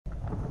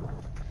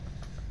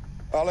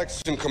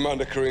Alex and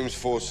Commander Karim's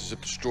forces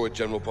have destroyed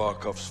General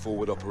Barkov's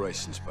forward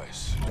operations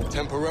base,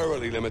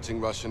 temporarily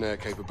limiting Russian air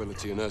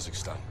capability in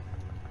Urzikstan.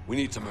 We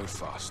need to move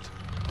fast.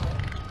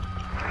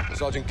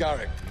 Sergeant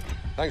Garrick,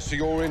 thanks to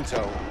your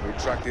intel, we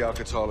tracked the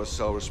Alcatala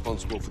cell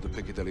responsible for the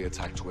Piccadilly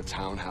attack to a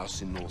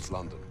townhouse in North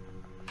London.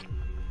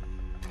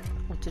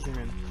 What did you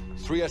know?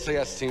 3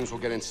 SAS teams will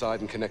get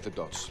inside and connect the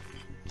dots.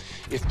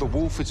 If the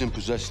Wolf is in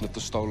possession of the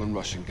stolen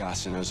Russian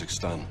gas in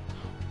Urzikstan,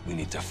 we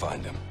need to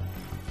find him.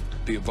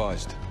 Be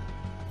advised,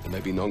 there may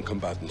be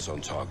non-combatants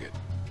on target.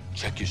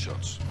 Check your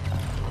shots.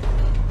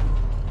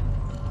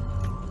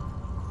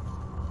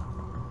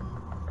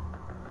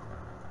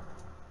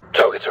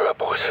 Targets are up,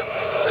 boys.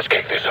 Let's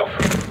kick this off.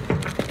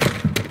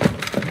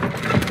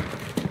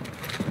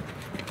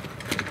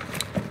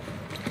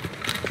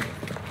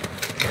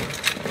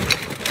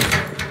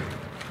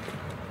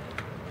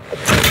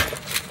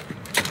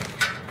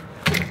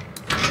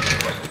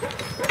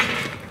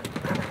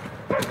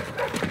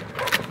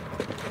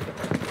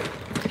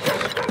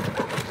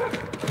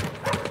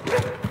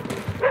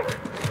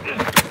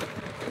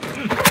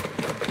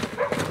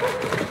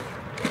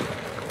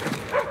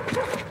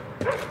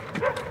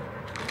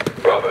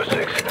 Bravo 6,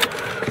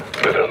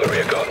 moving on the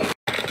rear guard.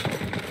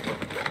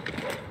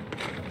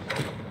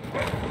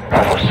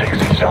 Bravo 6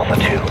 is Alpha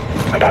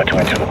 2, about to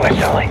enter the west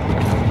alley.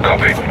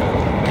 Copy.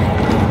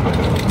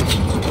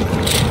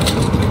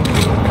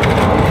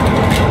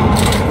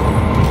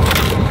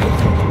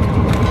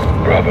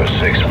 Bravo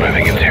 6,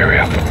 moving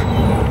interior.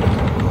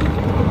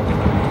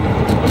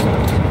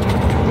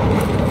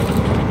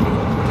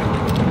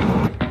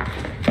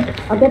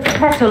 I'll get the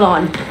kettle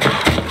on.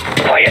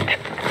 Quiet.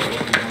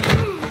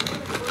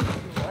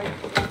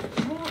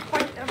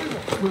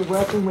 We're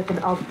working with an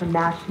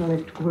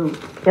ultra-nationalist group.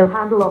 They'll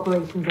handle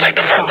operations Take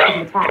the front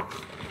row. attack.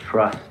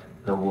 Trust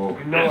the wolf.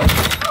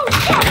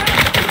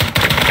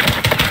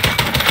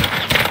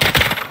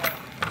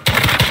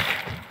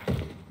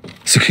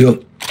 Secure.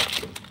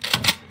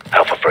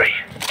 Alpha 3,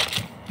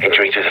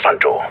 entering through the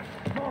front door.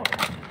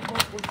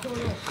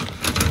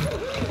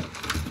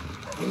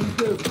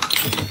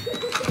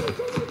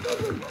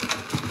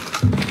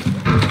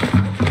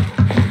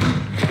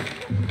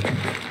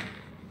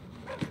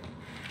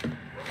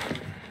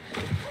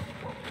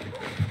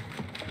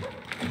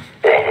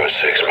 Bravo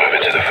 6,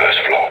 moving to the first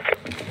floor.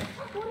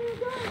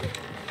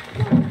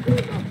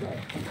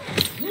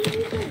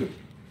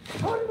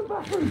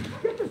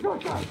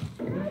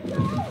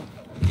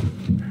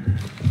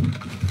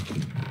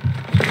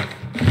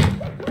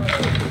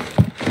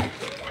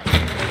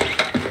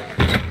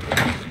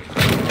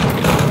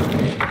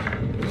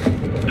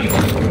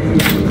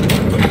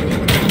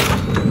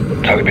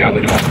 Target behind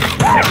the door.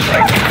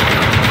 X-ray.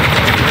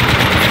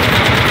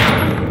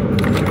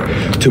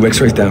 2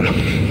 X-rays down.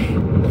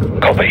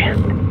 Copy.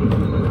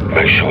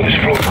 Make sure this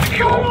floor is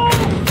secure.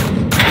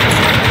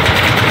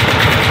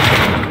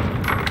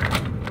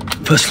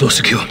 First floor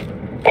secure.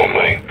 On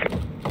me.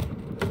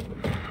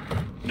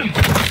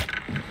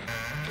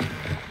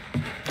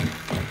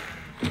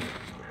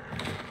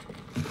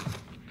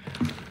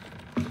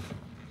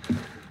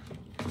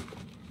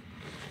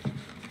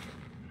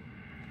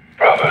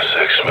 Bravo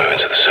 6, moving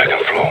to the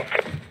second floor.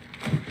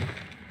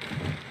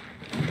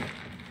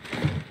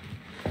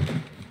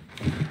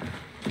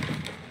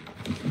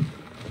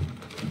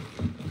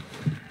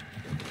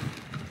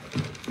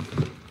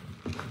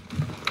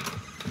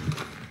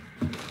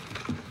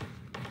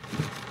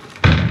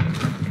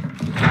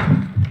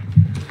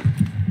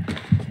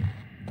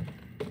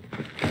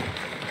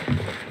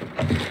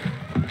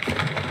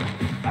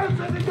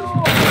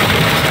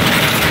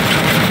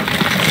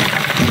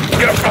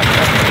 Get up front.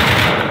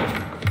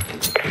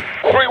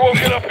 3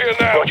 walking up here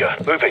now. Roger,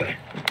 moving.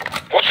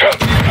 Watch out.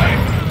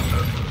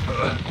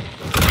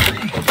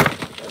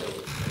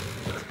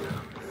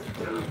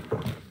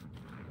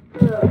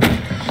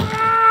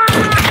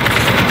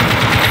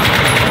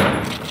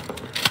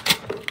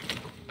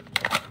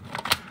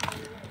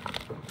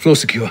 Floor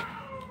secure.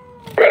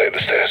 Rally at the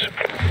stairs.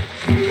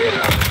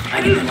 I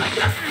need a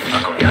lighter.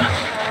 I'll go down.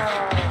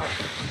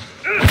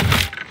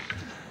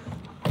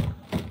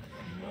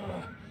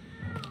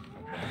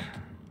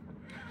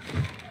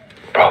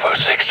 Bravo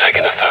 6,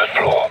 taking the third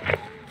floor.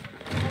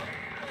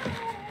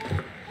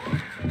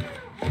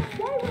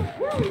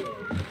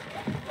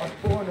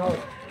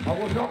 I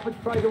will not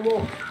betray the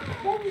wolf.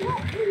 Then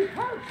let me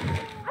help.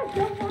 I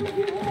don't want to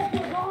be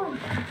awful wrong.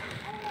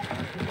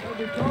 Let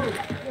me go.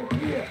 They're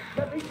here.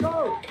 Let me go.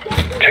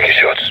 Check your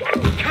shots.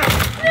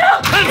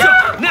 Hands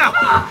up! Now!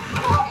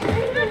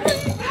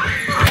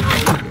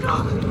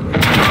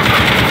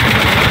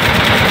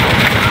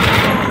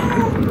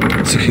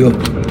 Secure.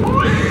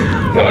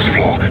 Last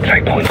floor,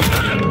 take points.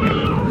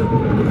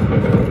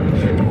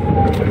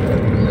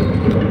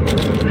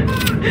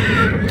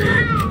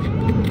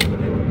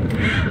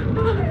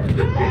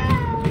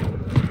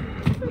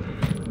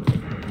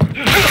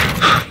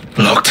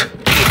 Locked.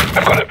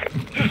 I've got it.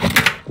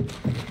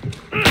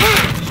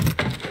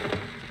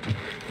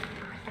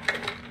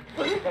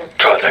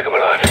 Try and take him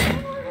alive.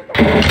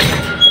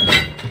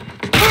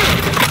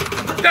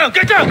 Down!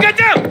 Get down! Get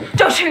down!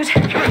 Don't shoot.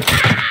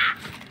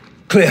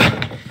 Clear.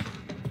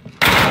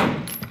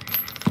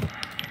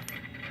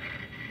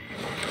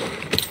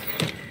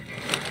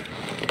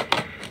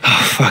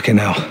 Oh, fucking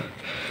hell.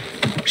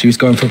 She was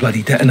going for a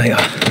bloody detonator.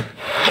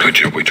 Good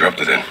job we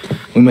dropped it in.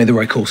 We made the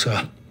right call,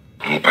 sir.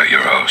 We'll bet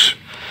your house.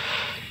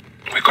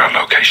 We've got a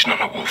location on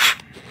the wolf.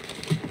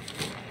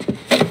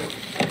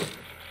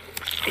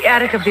 The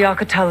attic of the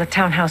Al-Qatala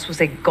townhouse was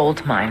a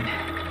gold mine.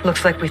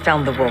 Looks like we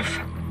found the wolf.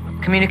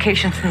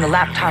 Communications from the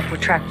laptop were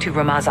tracked to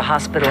Ramaza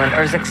Hospital in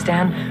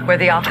Urzikstan, where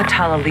the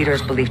Al-Qatala leader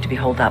is believed to be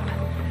holed up.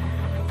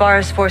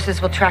 Farah's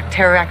forces will track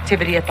terror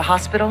activity at the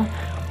hospital,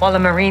 while a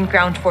Marine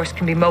ground force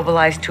can be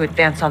mobilized to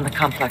advance on the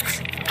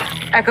complex.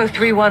 Echo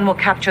 3-1 will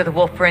capture the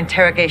wolf for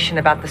interrogation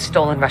about the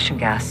stolen Russian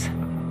gas.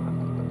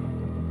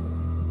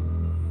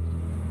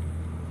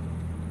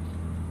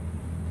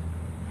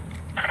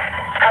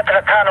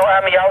 حتى كانوا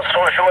عم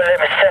يوصلوا جوا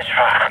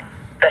المستشفى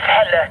بس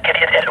هلا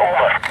كرهت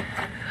الأمور.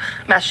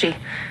 ماشي.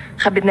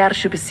 خبي نعرف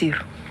شو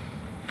بيصير.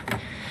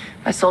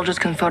 My soldiers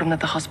confirm that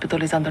the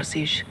hospital is under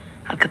siege.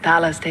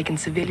 Al-Qatala has taken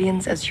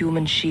civilians as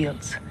human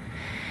shields.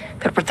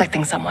 They're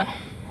protecting someone.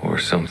 Or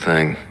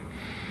something.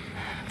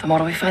 The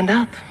more we find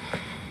out.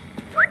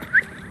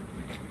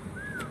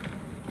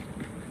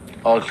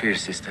 All clear,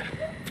 sister.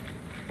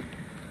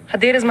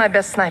 Hadir is my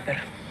best sniper.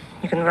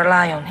 You can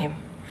rely on him.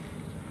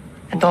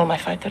 And all my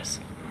fighters.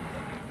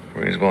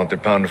 Marines want their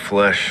pound of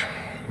flesh.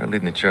 They're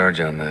leading the charge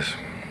on this.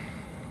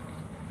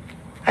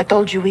 I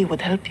told you we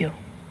would help you.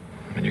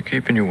 And you're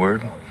keeping your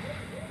word.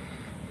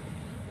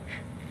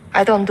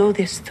 I don't do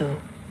this to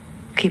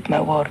keep my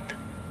word.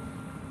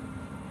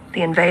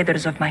 The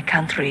invaders of my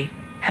country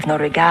have no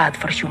regard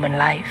for human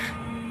life.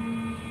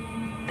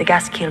 The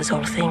gas kills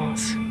all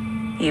things,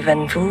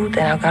 even food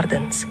and our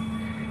gardens.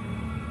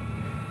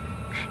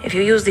 If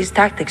you use these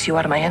tactics, you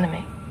are my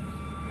enemy.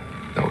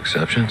 No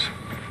exceptions?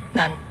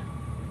 None.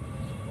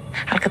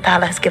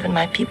 Al-Qatala has given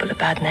my people a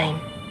bad name,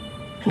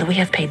 and we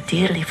have paid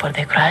dearly for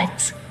their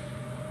crimes.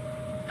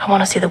 I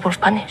want to see the wolf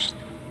punished.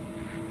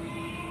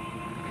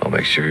 I'll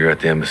make sure you're at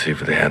the embassy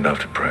for the handoff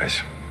to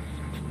Price.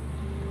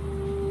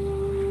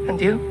 And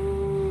you?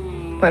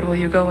 Where will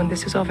you go when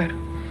this is over?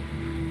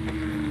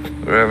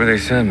 Wherever they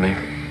send me.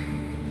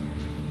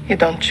 You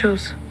don't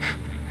choose.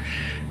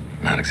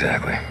 Not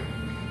exactly.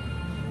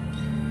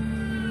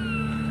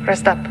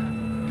 Rest up.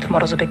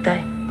 Tomorrow's a big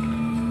day.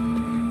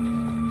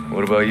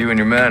 What about you and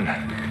your men?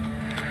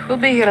 We'll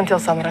be here until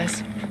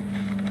sunrise.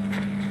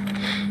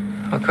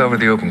 I'll cover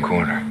the open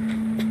corner.